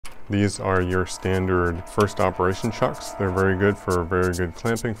These are your standard first operation chucks. They're very good for very good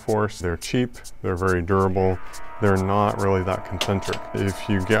clamping force. They're cheap, they're very durable. They're not really that concentric. If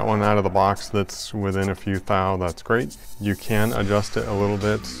you get one out of the box that's within a few thou, that's great. You can adjust it a little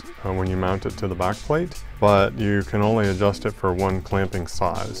bit when you mount it to the back plate, but you can only adjust it for one clamping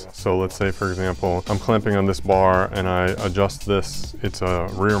size. So let's say, for example, I'm clamping on this bar and I adjust this. It's a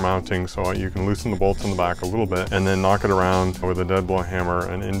rear mounting, so you can loosen the bolts on the back a little bit and then knock it around with a dead blow hammer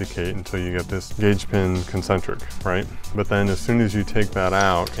and indicate until you get this gauge pin concentric, right? But then as soon as you take that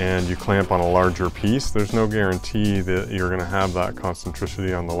out and you clamp on a larger piece, there's no guarantee that you're going to have that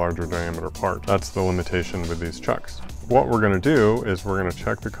concentricity on the larger diameter part. That's the limitation with these chucks. What we're going to do is we're going to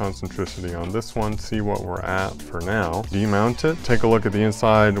check the concentricity on this one, see what we're at for now, demount it, take a look at the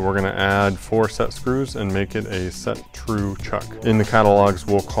inside. We're going to add 4 set screws and make it a Set-Tru chuck. In the catalogs,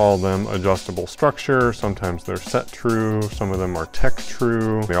 we'll call them adjustable structure. Sometimes they're Set-Tru, some of them are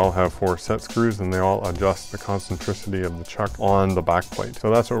Tech-Tru. They all have 4 set screws and they all adjust the concentricity of the chuck on the back plate. So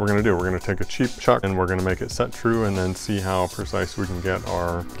that's what we're going to do. We're going to take a cheap chuck and we're going to make it Set-Tru and then see how precise we can get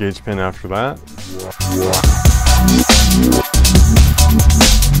our gauge pin after that.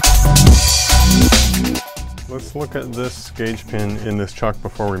 Let's look at this gauge pin in this chuck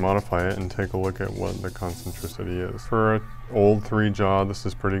before we modify it and take a look at what the concentricity is. For an old 3-jaw, this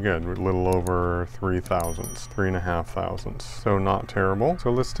is pretty good. We're a little over 3 thousandths, 3.5 thousandths. So not terrible.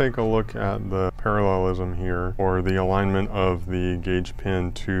 So let's take a look at the parallelism here, or the alignment of the gauge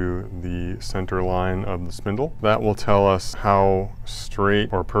pin to the center line of the spindle. That will tell us how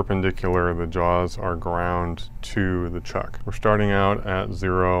straight or perpendicular the jaws are ground to the chuck. We're starting out at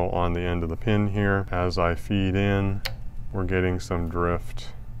 0 on the end of the pin here. As I feed in, we're getting some drift.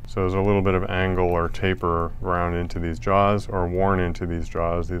 So there's a little bit of angle or taper ground into these jaws, or worn into these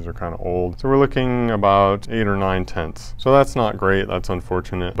jaws. These are kind of old. So we're looking about 8 or 9 tenths. So that's not great, that's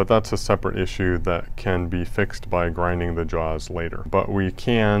unfortunate, but that's a separate issue that can be fixed by grinding the jaws later. But we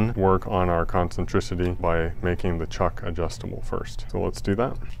can work on our concentricity by making the chuck adjustable first. So let's do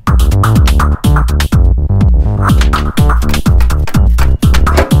that.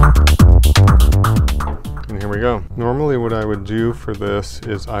 And here we go. Normally what I would do for this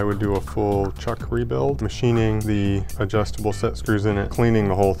is I would do a full chuck rebuild, machining the adjustable set screws in it, cleaning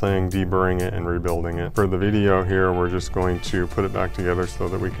the whole thing, deburring it, and rebuilding it. For the video here, we're just going to put it back together so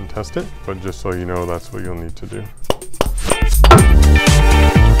that we can test it, but just so you know, that's what you'll need to do.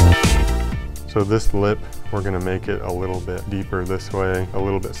 So this lip, we're going to make it a little bit deeper this way, a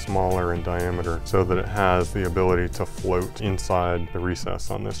little bit smaller in diameter, so that it has the ability to float inside the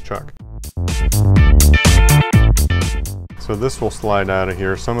recess on this chuck. So this will slide out of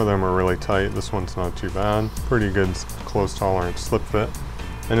here. Some of them are really tight. This one's not too bad. Pretty good close tolerance slip fit.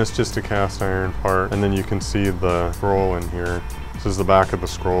 And it's just a cast iron part. And then you can see the scroll in here. This is the back of the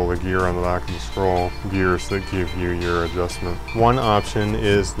scroll, the gear on the back of the scroll, gears that give you your adjustment. One option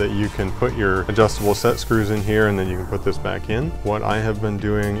is that you can put your adjustable set screws in here and then you can put this back in. What I have been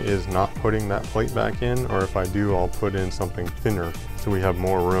doing is not putting that plate back in, or if I do, I'll put in something thinner so we have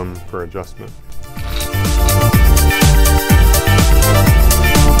more room for adjustment.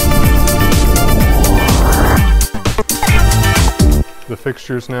 The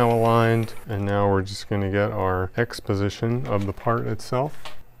fixture's now aligned, and now we're just going to get our X position of the part itself.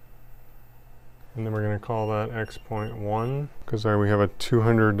 And then we're going to call that X.1, because we have a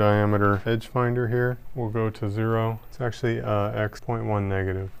 200 diameter edge finder here. We'll go to 0. It's actually X.1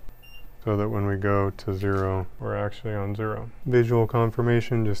 negative, so that when we go to 0, we're actually on 0. Visual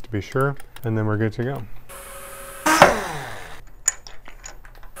confirmation just to be sure, and then we're good to go.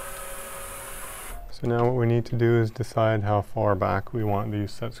 So now what we need to do is decide how far back we want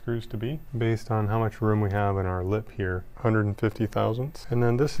these set screws to be based on how much room we have in our lip here, 150 thousandths. And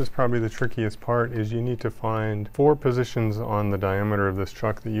then this is probably the trickiest part, is you need to find 4 positions on the diameter of this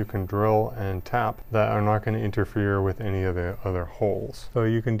chuck that you can drill and tap that are not going to interfere with any of the other holes. So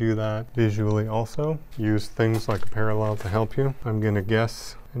you can do that visually also. Use things like a parallel to help you. I'm going to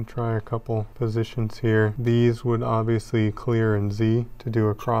guess and try a couple positions here. These would obviously clear in Z. To do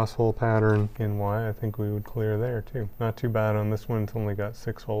a cross hole pattern in Y, I think we would clear there too. Not too bad on this one. It's only got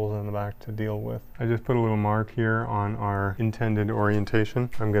 6 holes in the back to deal with. I just put a little mark here on our intended orientation.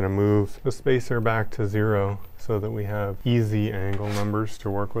 I'm going to move the spacer back to 0 so that we have easy angle numbers to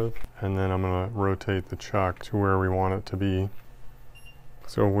work with. And then I'm going to rotate the chuck to where we want it to be.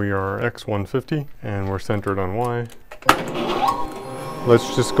 So we are X150 and we're centered on Y.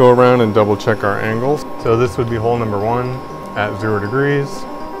 Let's just go around and double check our angles. So this would be hole number 1 at 0 degrees.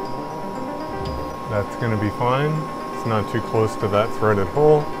 That's going to be fine. It's not too close to that threaded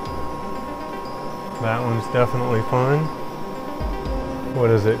hole. That one's definitely fine. what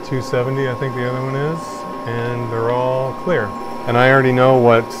is it, 270 I think the other one is, and they're all clear. And I already know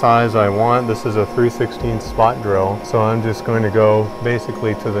what size I want. This is a 3/16 spot drill, so I'm just going to go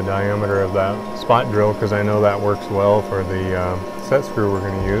basically to the diameter of that spot drill because I know that works well for the set screw we're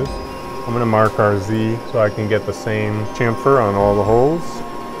going to use. I'm going to mark our Z so I can get the same chamfer on all the holes.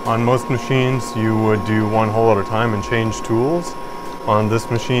 On most machines you would do one hole at a time and change tools. On this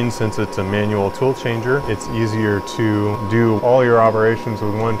machine, since it's a manual tool changer, it's easier to do all your operations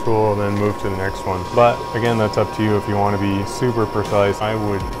with one tool and then move to the next one. But again, that's up to you. If you want to be super precise, I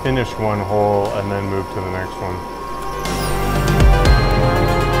would finish one hole and then move to the next one.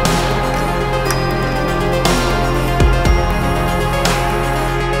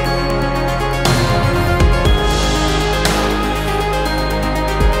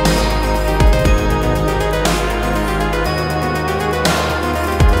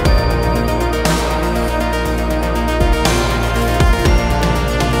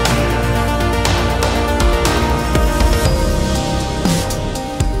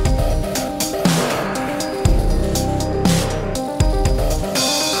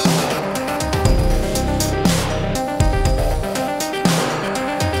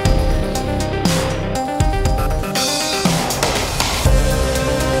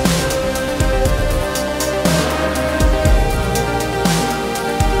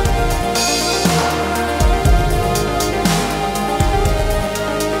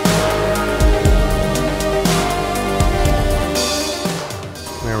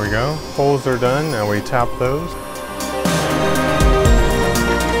 Holes are done, now we tap those.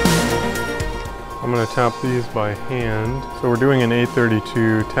 I'm going to tap these by hand. So we're doing an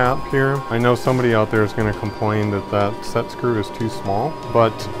 832 tap here. I know somebody out there is going to complain that that set screw is too small,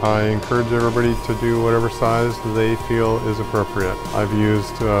 but I encourage everybody to do whatever size they feel is appropriate. I've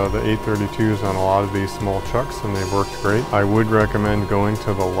used the 832s on a lot of these small chucks and they've worked great. I would recommend going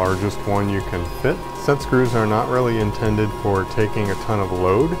to the largest one you can fit. Set screws are not really intended for taking a ton of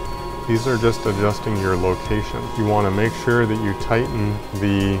load. These are just adjusting your location. You want to make sure that you tighten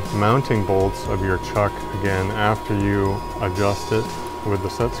the mounting bolts of your chuck again after you adjust it with the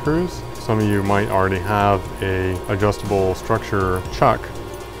set screws. Some of you might already have a adjustable structure chuck.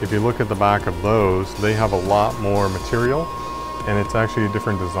 If you look at the back of those, they have a lot more material and it's actually a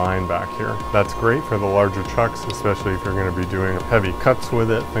different design back here. That's great for the larger chucks, especially if you're going to be doing heavy cuts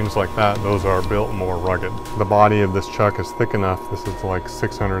with it, things like that. Those are built more rugged. The body of this chuck is thick enough. This is like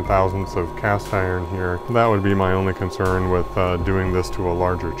 600 thousandths of cast iron here. That would be my only concern with doing this to a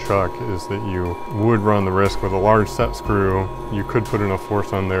larger chuck, is that you would run the risk with a large set screw. You could put enough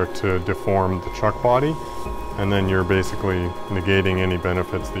force on there to deform the chuck body, and then you're basically negating any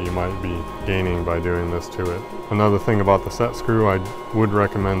benefits that you might be gaining by doing this to it. Another thing about the set screw, I would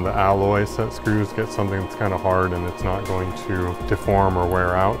recommend the alloy set screws. Get something that's kind of hard and it's not going to deform or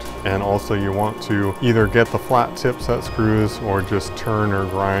wear out. And also you want to either get the flat tip set screws or just turn or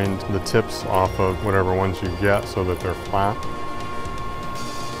grind the tips off of whatever ones you get so that they're flat.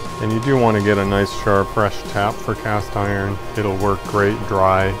 And you do want to get a nice sharp fresh tap for cast iron. It'll work great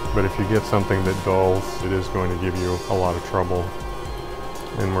dry, but if you get something that dulls, it is going to give you a lot of trouble.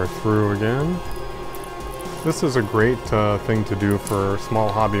 And we're through again. This is a great thing to do for small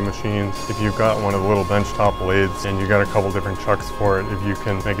hobby machines. If you've got one of the little benchtop lathes and you got a couple different chucks for it, if you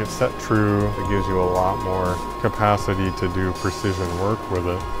can make it Set-Tru, it gives you a lot more capacity to do precision work with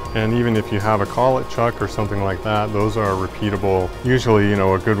it. And even if you have a collet chuck or something like that, those are repeatable. Usually, you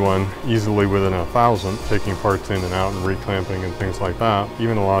know, a good one, easily within 1,000, taking parts in and out and reclamping and things like that.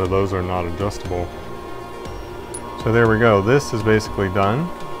 Even a lot of those are not adjustable. So there we go. This is basically done.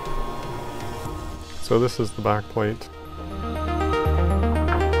 So this is the back plate.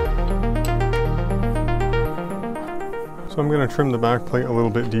 So I'm going to trim the back plate a little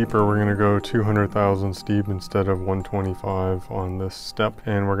bit deeper. We're going to go 200 thousandths deep instead of 125 on this step.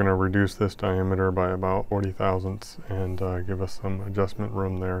 And we're going to reduce this diameter by about 40 thousandths and give us some adjustment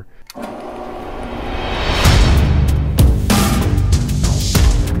room there.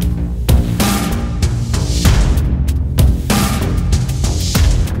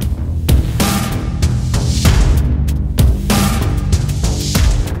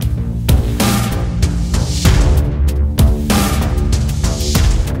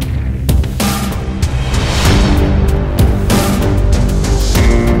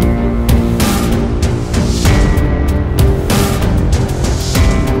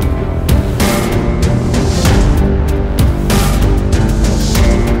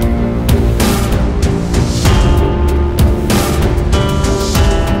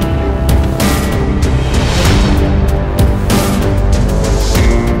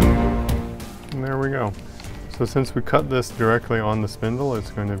 So since we cut this directly on the spindle,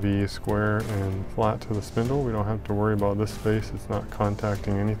 it's going to be square and flat to the spindle. We don't have to worry about this space. It's not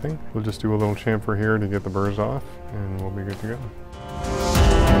contacting anything. We'll just do a little chamfer here to get the burrs off, and we'll be good to go.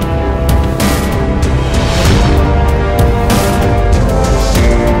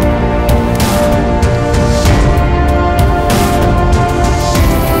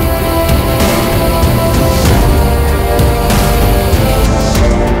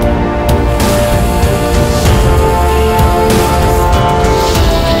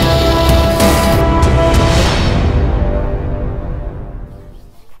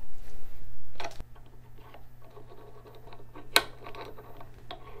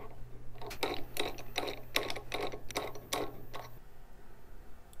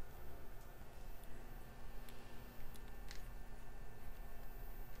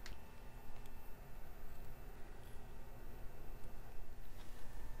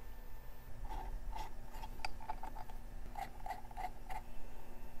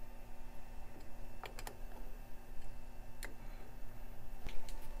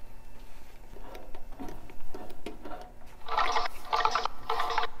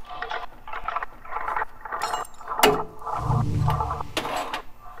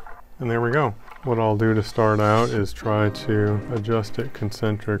 And there we go. What I'll do to start out is try to adjust it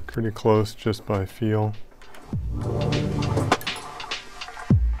concentric pretty close just by feel.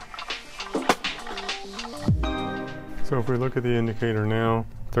 So if we look at the indicator now,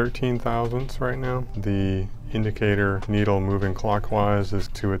 13 thousandths right now. The indicator needle moving clockwise is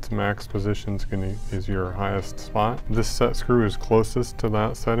to its max position is your highest spot. This set screw is closest to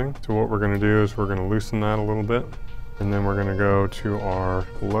that setting. So what we're going to do is we're going to loosen that a little bit. And then we're going to go to our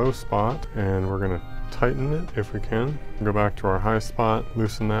low spot and we're going to tighten it if we can. Go back to our high spot,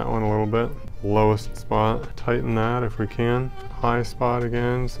 loosen that one a little bit. Lowest spot, tighten that if we can. High spot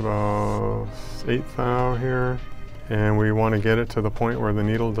again, it's about 8 thou here. And we want to get it to the point where the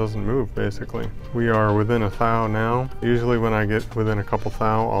needle doesn't move, basically. We are within a thou now. Usually when I get within a couple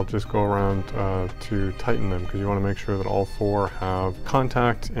thou, I'll just go around to tighten them, because you want to make sure that all four have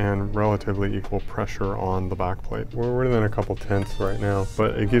contact and relatively equal pressure on the back plate. We're within a couple tenths right now,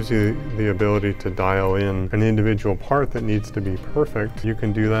 but it gives you the ability to dial in an individual part that needs to be perfect. You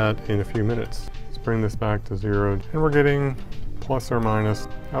can do that in a few minutes. Let's bring this back to 0, and we're getting plus or minus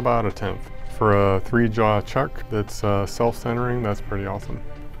about a tenth. For a 3-jaw chuck that's self-centering, that's pretty awesome.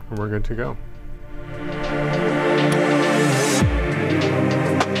 And we're good to go.